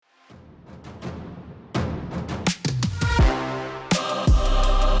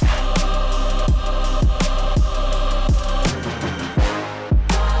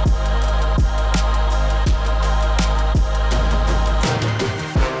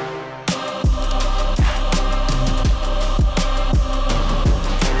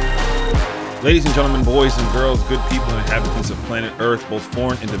Ladies and gentlemen, boys and girls, good people and inhabitants of planet Earth, both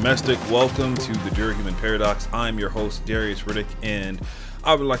foreign and domestic, welcome to the Pure Human Paradox. I'm your host, Darius Riddick, and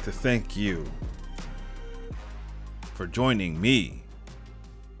I would like to thank you for joining me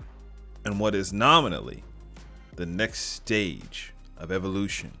in what is nominally the next stage of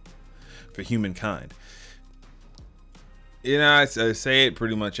evolution for humankind. You know, I say it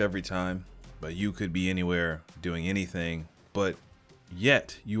pretty much every time, but you could be anywhere doing anything, but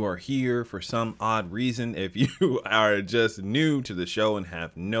yet you are here for some odd reason. If you are just new to the show and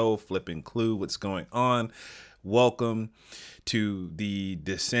have no flipping clue what's going on, welcome to the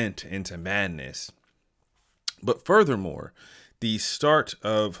descent into madness. But furthermore, the start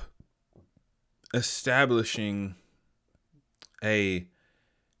of establishing a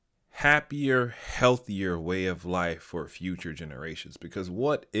happier, healthier way of life for future generations. Because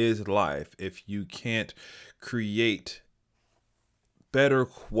what is life if you can't create better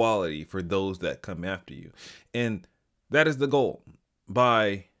quality for those that come after you? And that is the goal.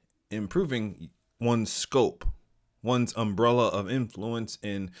 By improving one's scope, one's umbrella of influence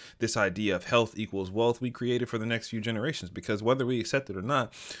in this idea of health equals wealth, we created for the next few generations. Because whether we accept it or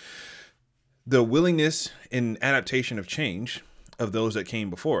not, the willingness and adaptation of change of those that came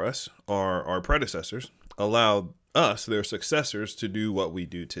before us, our predecessors, allowed us, their successors, to do what we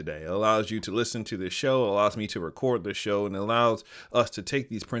do today. It allows you to listen to this show, allows me to record the show, and allows us to take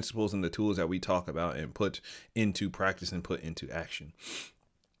these principles and the tools that we talk about and put into practice and put into action.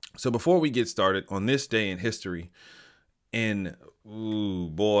 So before we get started on this day in history, in, ooh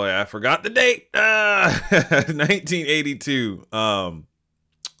boy, I forgot the date, 1982,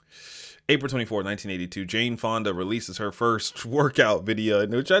 April 24, 1982, Jane Fonda releases her first workout video,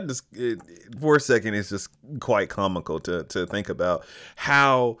 which for a second, is just quite comical to think about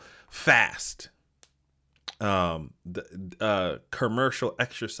how fast the commercial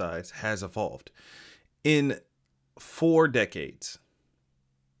exercise has evolved. In 4 decades,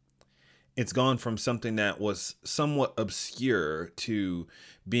 it's gone from something that was somewhat obscure to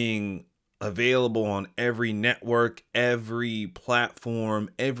being available on every network, every platform,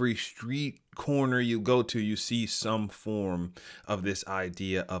 every street corner you go to, you see some form of this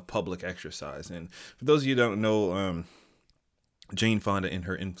idea of public exercise. And for those of you who don't know Jane Fonda and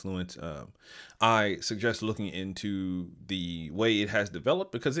her influence, I suggest looking into the way it has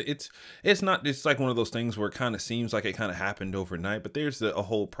developed, because it's like one of those things where it kind of seems like it kind of happened overnight, but there's a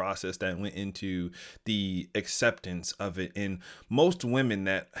whole process that went into the acceptance of it. And most women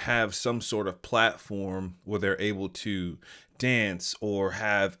that have some sort of platform where they're able to dance or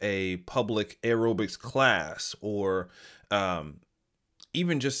have a public aerobics class or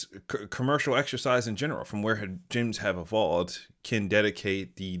even just commercial exercise in general, from where her gyms have evolved, can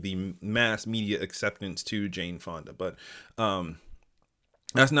dedicate the mass media acceptance to Jane Fonda. But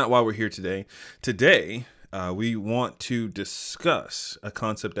that's not why we're here today. Today, we want to discuss a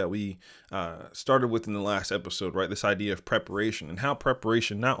concept that we started with in the last episode, right? This idea of preparation, and how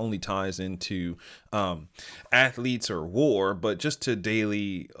preparation not only ties into athletes or war, but just to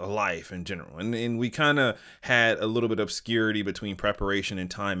daily life in general. And we kind of had a little bit of obscurity between preparation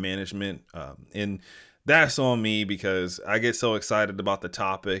and time management. And that's on me, because I get so excited about the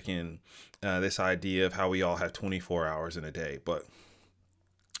topic and this idea of how we all have 24 hours in a day. But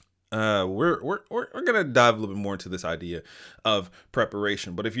we're gonna dive a little bit more into this idea of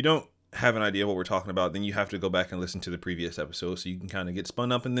preparation. But if you don't have an idea of what we're talking about, then you have to go back and listen to the previous episode so you can kind of get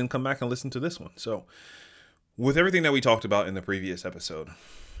spun up and then come back and listen to this one. So with everything that we talked about in the previous episode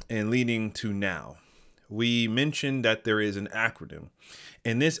and leading to now, we mentioned that there is an acronym,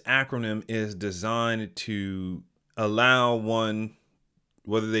 and this acronym is designed to allow one,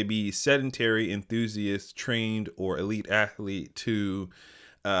 whether they be sedentary, enthusiast, trained, or elite athlete, to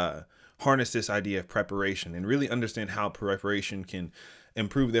harness this idea of preparation and really understand how preparation can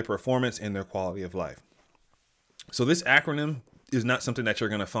improve their performance and their quality of life. So this acronym is not something that you're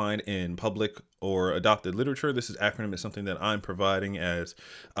going to find in public or adopted literature. This acronym is something that I'm providing as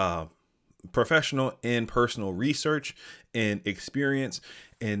professional and personal research and experience,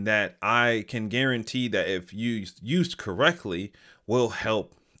 and that I can guarantee that if used correctly will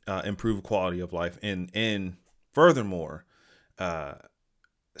help improve quality of life and furthermore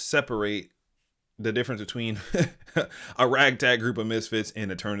separate the difference between a ragtag group of misfits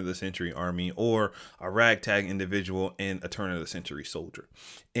and a turn of the century army, or a ragtag individual and a turn of the century soldier.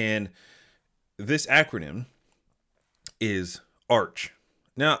 And this acronym is ARCH.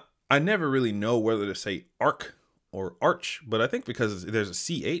 Now, I never really know whether to say ARC or ARCH, but I think because there's a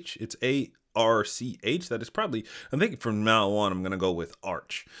CH, it's ARCH. That is probably, I think from now on, I'm going to go with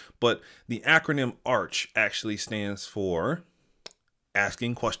ARCH. But the acronym ARCH actually stands for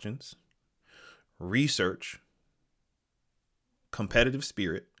asking questions, research, competitive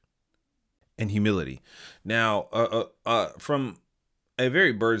spirit, and humility. Now, from a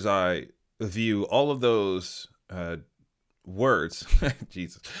very bird's eye view, all of those words,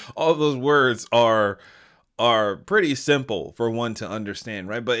 Jesus, all of those words are pretty simple for one to understand,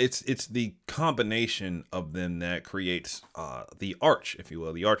 right? But it's the combination of them that creates the arch, if you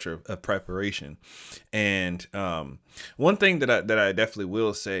will, the arch of preparation. And one thing that I definitely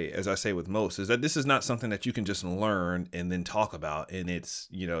will say, as I say with most, is that this is not something that you can just learn and then talk about, and it's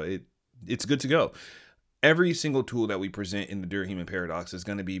good to go. Every single tool that we present in the Dear Human Paradox is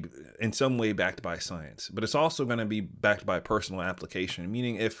going to be in some way backed by science, but it's also going to be backed by personal application,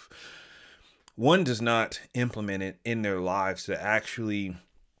 meaning if one does not implement it in their lives to actually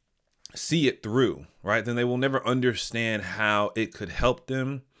see it through, right, then they will never understand how it could help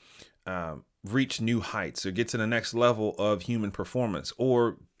them reach new heights or get to the next level of human performance,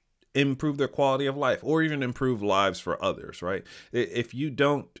 or improve their quality of life, or even improve lives for others, right? If you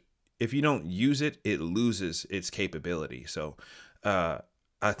don't use it, it loses its capability. So I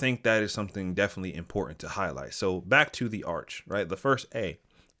think that is something definitely important to highlight. So back to the arch, right? The first A,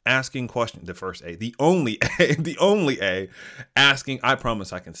 asking questions. The first A, the only A, the only A, asking. I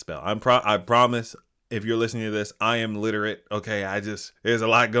promise I can spell. I promise. If you're listening to this, I am literate. Okay, there's a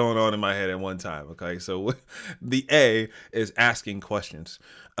lot going on in my head at one time. Okay, so the A is asking questions.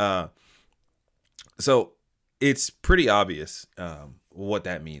 So it's pretty obvious what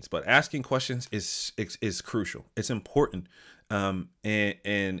that means, but asking questions is crucial. It's important.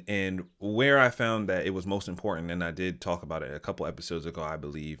 And where I found that it was most important, and I did talk about it a couple episodes ago, I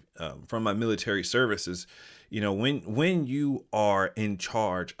believe, from my military services, when you are in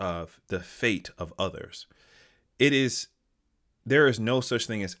charge of the fate of others, there is no such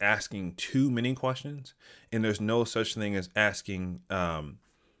thing as asking too many questions, and there's no such thing as asking,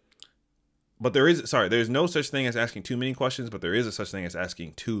 there's no such thing as asking too many questions, but there is a such thing as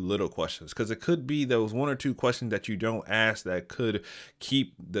asking too little questions, because it could be those one or two questions that you don't ask that could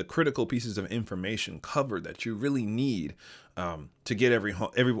keep the critical pieces of information covered that you really need to get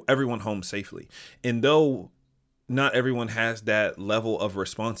everyone home safely. And though not everyone has that level of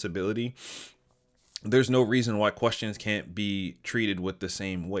responsibility, there's no reason why questions can't be treated with the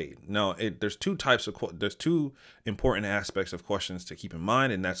same weight. No, there's two important aspects of questions to keep in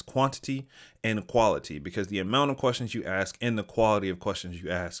mind, and that's quantity and quality, because the amount of questions you ask and the quality of questions you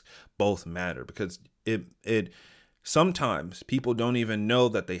ask both matter, because it sometimes people don't even know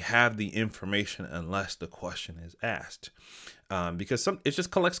that they have the information unless the question is asked. Because it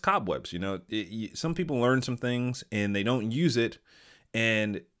just collects cobwebs. Some people learn some things and they don't use it,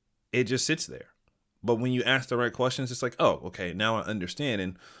 and it just sits there. But when you ask the right questions, it's like, oh, okay, now I understand.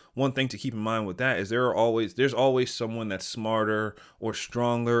 And one thing to keep in mind with that is there's always someone that's smarter or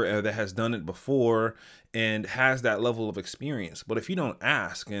stronger or that has done it before and has that level of experience. But if you don't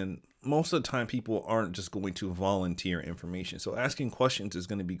ask, and most of the time people aren't just going to volunteer information. So asking questions is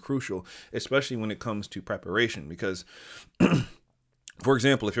going to be crucial, especially when it comes to preparation, because for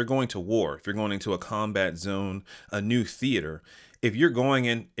example, if you're going to war, if you're going into a combat zone, a new theater, if you're going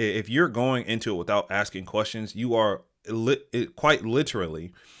into it without asking questions, you are quite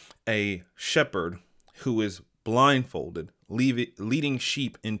literally a shepherd who is blindfolded, leading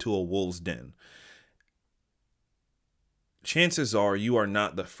sheep into a wolf's den. Chances are you are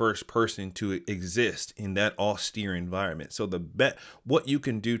not the first person to exist in that austere environment. So what you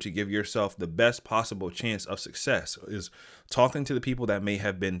can do to give yourself the best possible chance of success is talking to the people that may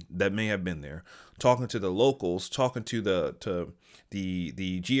have been there, talking to the locals, talking to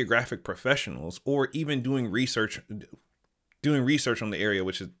the geographic professionals, or even doing research on the area,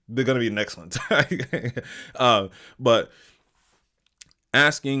 which is going to be the next one. But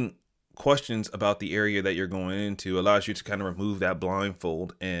asking questions about the area that you're going into allows you to kind of remove that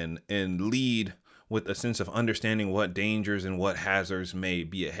blindfold and lead with a sense of understanding what dangers and what hazards may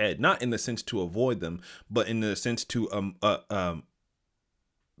be ahead, not in the sense to avoid them, but in the sense to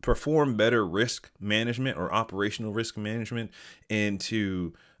perform better risk management or operational risk management, and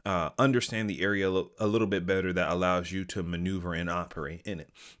to understand the area a little bit better, that allows you to maneuver and operate in it.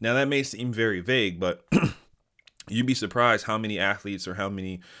 Now, that may seem very vague, but you'd be surprised how many athletes or how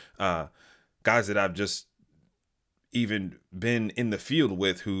many guys that I've just even been in the field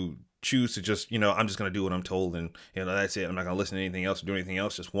with who choose to just, I'm just going to do what I'm told, and, that's it. I'm not going to listen to anything else or do anything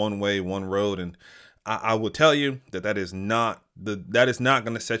else, just one way, one road. And I will tell you that is not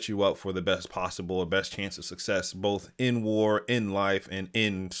going to set you up for the best possible or best chance of success, both in war, in life, and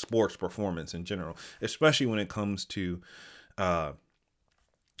in sports performance in general, especially when it comes to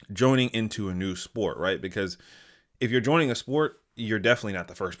joining into a new sport, right? Because if you're joining a sport, you're definitely not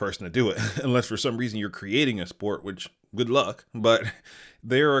the first person to do it unless for some reason you're creating a sport, which good luck. But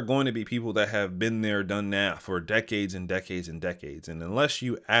there are going to be people that have been there, done that for decades and decades and decades. And unless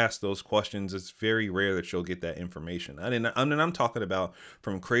you ask those questions, it's very rare that you'll get that information. I'm talking about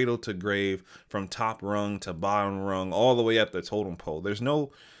from cradle to grave, from top rung to bottom rung, all the way up the totem pole. There's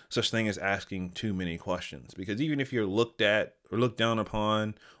no such thing as asking too many questions, because even if you're looked at or looked down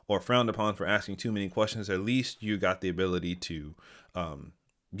upon or frowned upon for asking too many questions, at least you got the ability to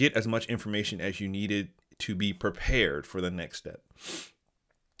get as much information as you needed to be prepared for the next step.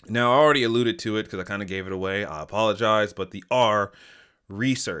 Now, I already alluded to it because I kind of gave it away. I apologize, but the R,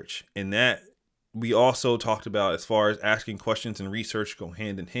 research, and that we also talked about as far as asking questions and research go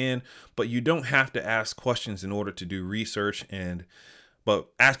hand in hand, but you don't have to ask questions in order to do research, but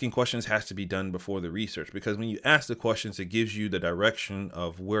asking questions has to be done before the research, because when you ask the questions, it gives you the direction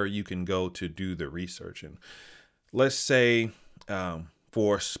of where you can go to do the research. And let's say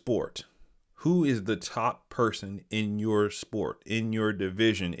for sport, who is the top person in your sport, in your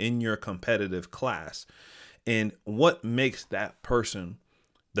division, in your competitive class? And what makes that person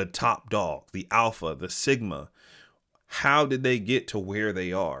the top dog, the alpha, the sigma? How did they get to where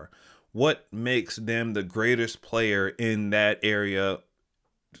they are? What makes them the greatest player in that area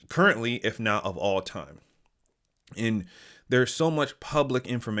currently, if not of all time? And there's so much public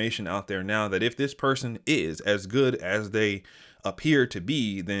information out there now that if this person is as good as they appear to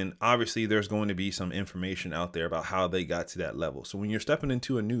be, then obviously there's going to be some information out there about how they got to that level. So when you're stepping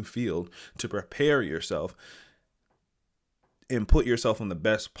into a new field, to prepare yourself and put yourself on the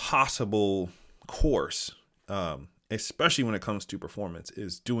best possible course, especially when it comes to performance,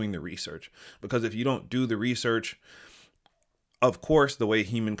 is doing the research. Because if you don't do the research, of course, the way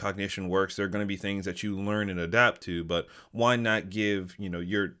human cognition works, there are going to be things that you learn and adapt to, but why not give,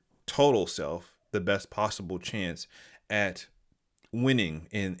 your total self the best possible chance at winning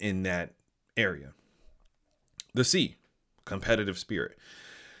in that area? The C, competitive spirit.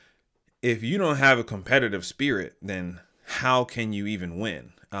 If you don't have a competitive spirit, then how can you even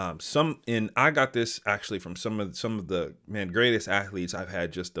win? I got this actually from some of the greatest athletes I've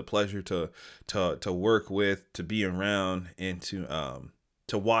had just the pleasure to work with, to be around, and to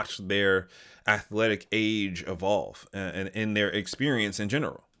watch their athletic age evolve, and in their experience in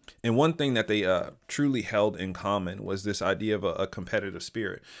general. And one thing that they truly held in common was this idea of a competitive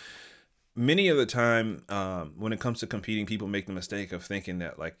spirit. Many of the time, when it comes to competing, people make the mistake of thinking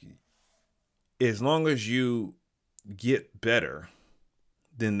that, like, as long as you get better,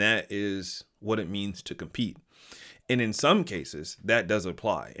 then that is what it means to compete. And in some cases, that does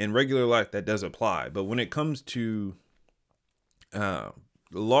apply. In regular life, that does apply. But when it comes to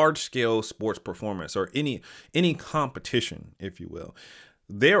large scale sports performance, or any competition, if you will,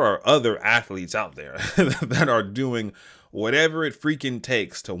 there are other athletes out there that are doing whatever it freaking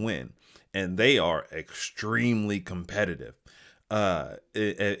takes to win. And they are extremely competitive. They're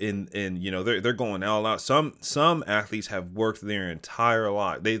going all out. Some athletes have worked their entire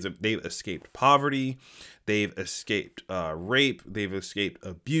life. They've escaped poverty, they've escaped rape, they've escaped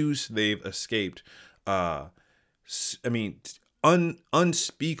abuse, they've escaped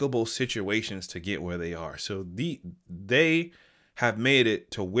unspeakable situations to get where they are. So they have made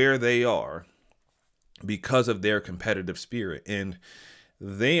it to where they are because of their competitive spirit, and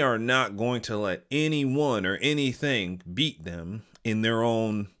they are not going to let anyone or anything beat them in their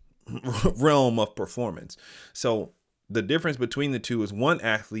own realm of performance. So the difference between the two is one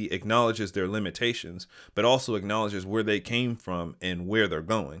athlete acknowledges their limitations, but also acknowledges where they came from and where they're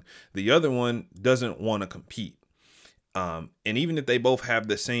going. The other one doesn't want to compete. And even if they both have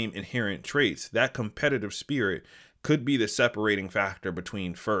the same inherent traits, that competitive spirit could be the separating factor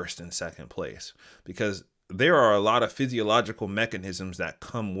between first and second place, because there are a lot of physiological mechanisms that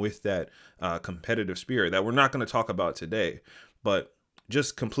come with that competitive spirit that we're not going to talk about today. But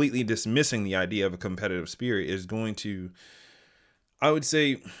just completely dismissing the idea of a competitive spirit is going to, I would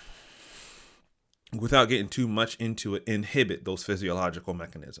say, without getting too much into it, inhibit those physiological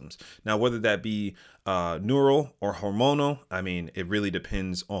mechanisms. Now, whether that be neural or hormonal, it really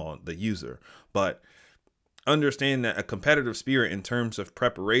depends on the user. But understand that a competitive spirit in terms of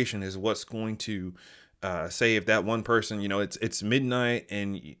preparation is what's going to say if that one person, it's midnight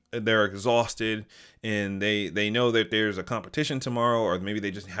and they're exhausted and they know that there's a competition tomorrow, or maybe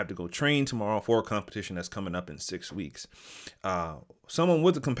they just have to go train tomorrow for a competition that's coming up in 6 weeks. Someone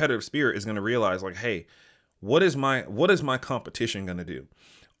with a competitive spirit is going to realize, like, hey, what is my competition going to do?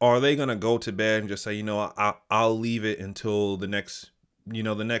 Are they going to go to bed and just say, I'll leave it until the next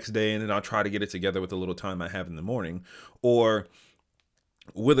day, and then I'll try to get it together with the little time I have in the morning? Or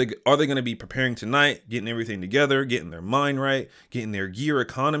Are they going to be preparing tonight, getting everything together, getting their mind right, getting their gear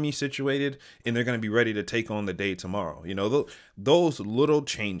economy situated, and they're going to be ready to take on the day tomorrow? Those little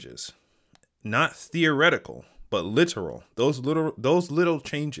changes, not theoretical, but literal. Those little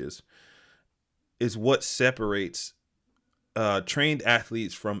changes is what separates trained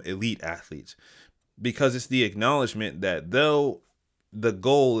athletes from elite athletes, because it's the acknowledgement that though the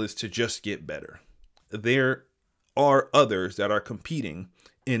goal is to just get better, there are others that are competing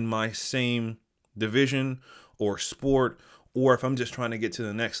in my same division or sport, or if I'm just trying to get to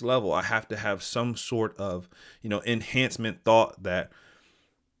the next level, I have to have some sort of, enhancement thought that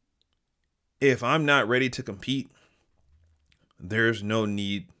if I'm not ready to compete, there's no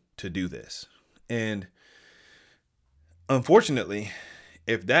need to do this. And unfortunately,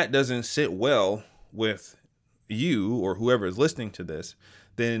 if that doesn't sit well with you or whoever is listening to this,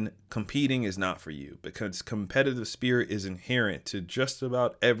 then competing is not for you, because competitive spirit is inherent to just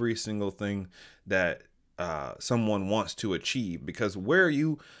about every single thing that someone wants to achieve. Because where are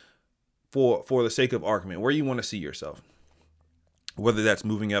you, for the sake of argument, where you want to see yourself, whether that's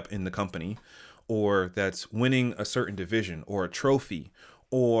moving up in the company, or that's winning a certain division or a trophy,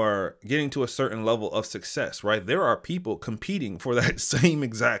 or getting to a certain level of success, right? There are people competing for that same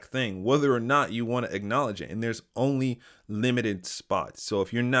exact thing, whether or not you want to acknowledge it. And there's only limited spots. So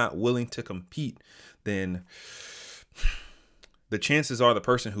if you're not willing to compete, then the chances are the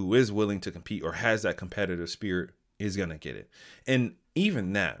person who is willing to compete or has that competitive spirit is going to get it. And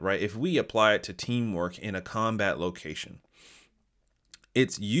even that, right? If we apply it to teamwork in a combat location,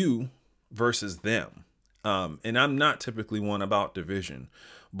 it's you versus them. And I'm not typically one about division,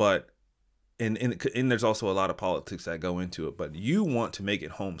 but and there's also a lot of politics that go into it, but you want to make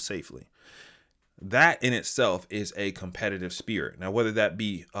it home safely. That in itself is a competitive spirit. Now, whether that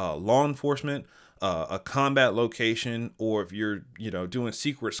be law enforcement, a combat location, or if you're, doing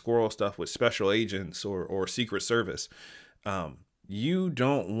secret squirrel stuff with special agents or Secret Service, you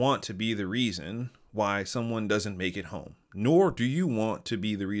don't want to be the reason why someone doesn't make it home, nor do you want to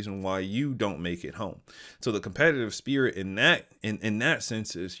be the reason why you don't make it home. So the competitive spirit in that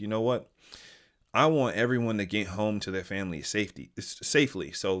sense is, you know what? I want everyone to get home to their family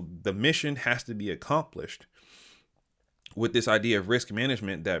safely. So the mission has to be accomplished with this idea of risk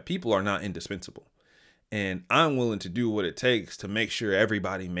management, that people are not indispensable. And I'm willing to do what it takes to make sure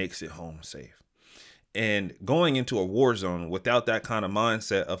everybody makes it home safe. And going into a war zone without that kind of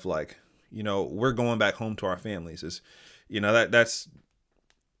mindset of like, we're going back home to our families is, that's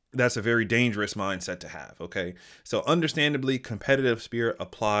a very dangerous mindset to have. Okay. So understandably, competitive spirit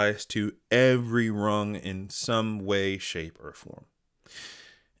applies to every rung in some way, shape, or form.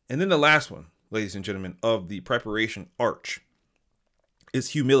 And then the last one, ladies and gentlemen, of the preparation arch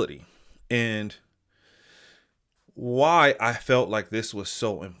is humility. And why I felt like this was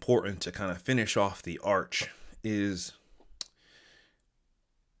so important to kind of finish off the arch is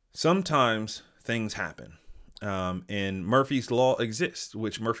sometimes things happen. And Murphy's Law exists,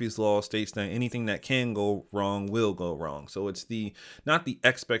 which Murphy's Law states that anything that can go wrong will go wrong. So it's not the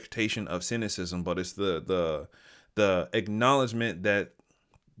expectation of cynicism, but it's the acknowledgement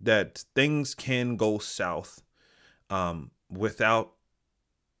that things can go south without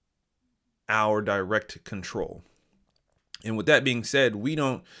our direct control. And with that being said, we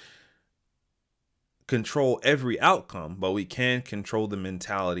don't control every outcome, but we can control the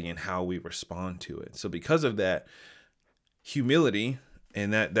mentality and how we respond to it. So because of that, humility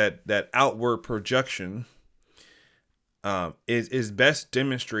and that outward projection is best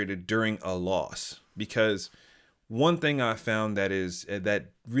demonstrated during a loss. Because one thing I found that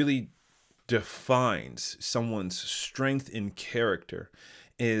really defines someone's strength in character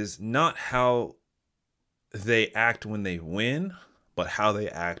is not how they act when they win, but how they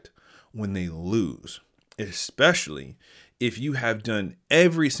act when they lose, especially if you have done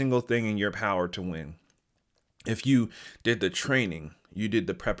every single thing in your power to win. If you did the training, you did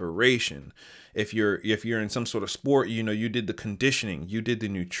the preparation. If you're in some sort of sport, you did the conditioning, you did the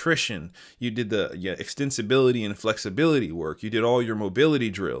nutrition, you did the extensibility and flexibility work, you did all your mobility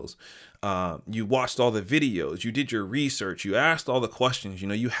drills. You watched all the videos, you did your research, you asked all the questions,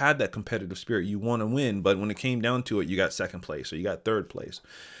 you had that competitive spirit, you want to win, but when it came down to it, you got second place or you got third place.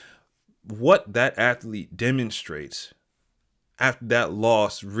 What that athlete demonstrates after that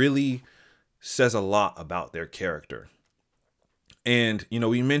loss really says a lot about their character. And,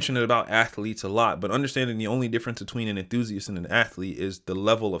 we mentioned it about athletes a lot, but understanding the only difference between an enthusiast and an athlete is the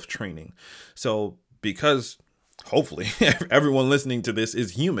level of training. So because hopefully everyone listening to this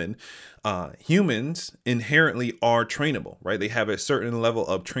is human. Humans inherently are trainable, right? They have a certain level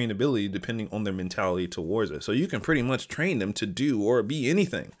of trainability depending on their mentality towards it. So you can pretty much train them to do or be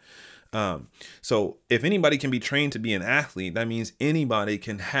anything. So if anybody can be trained to be an athlete, that means anybody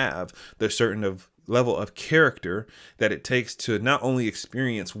can have the certain of level of character that it takes to not only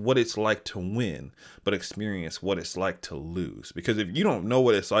experience what it's like to win, but experience what it's like to lose. Because if you don't know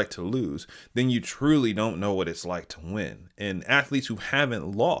what it's like to lose, then you truly don't know what it's like to win. And athletes who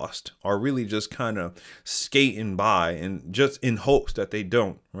haven't lost are really just kind of skating by and just in hopes that they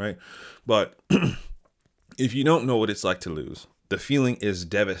don't, right? But if you don't know what it's like to lose, the feeling is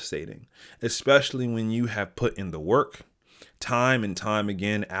devastating, especially when you have put in the work time and time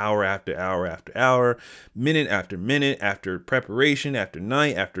again, hour after hour after hour, minute after minute, after preparation, after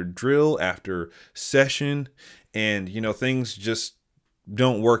night, after drill, after session, and things just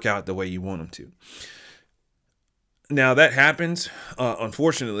don't work out the way you want them to. Now that happens,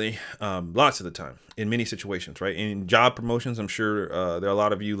 unfortunately, lots of the time in many situations, right? In job promotions, I'm sure there are a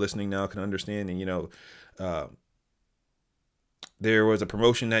lot of you listening now can understand, and there was a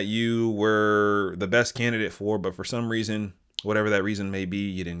promotion that you were the best candidate for, but for some reason, whatever that reason may be,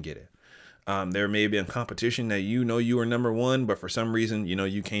 you didn't get it. There may be a competition that you were number one, but for some reason,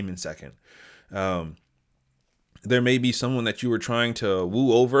 you came in second. There may be someone that you were trying to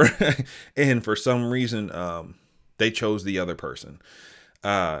woo over, and for some reason, they chose the other person.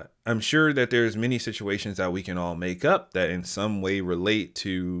 I'm sure that there's many situations that we can all make up that in some way relate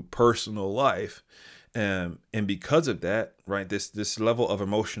to personal life. And because of that, right, this level of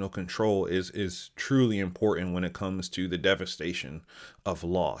emotional control is truly important when it comes to the devastation of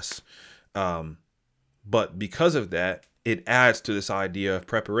loss. But because of that, it adds to this idea of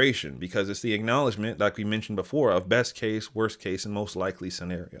preparation, because it's the acknowledgement, like we mentioned before, of best case, worst case, and most likely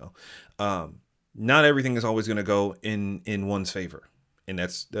scenario. Not everything is always going to go in one's favor, and I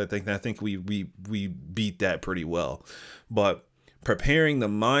think we beat that pretty well. But preparing the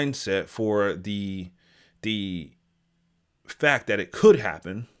mindset for the fact that it could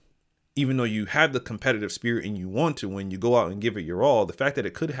happen, even though you have the competitive spirit and you want to, when you go out and give it your all, the fact that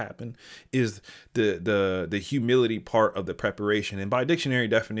it could happen is the humility part of the preparation. And by dictionary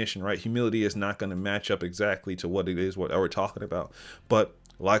definition, right, humility is not going to match up exactly to what it is, what we're talking about. But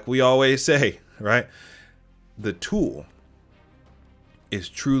like we always say, right, the tool is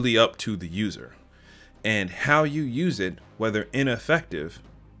truly up to the user, and how you use it, whether ineffective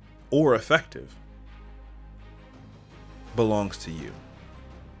or effective, belongs to you.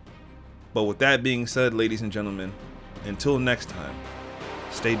 But with that being said, ladies and gentlemen, until next time,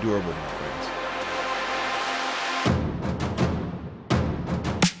 stay durable, my friends.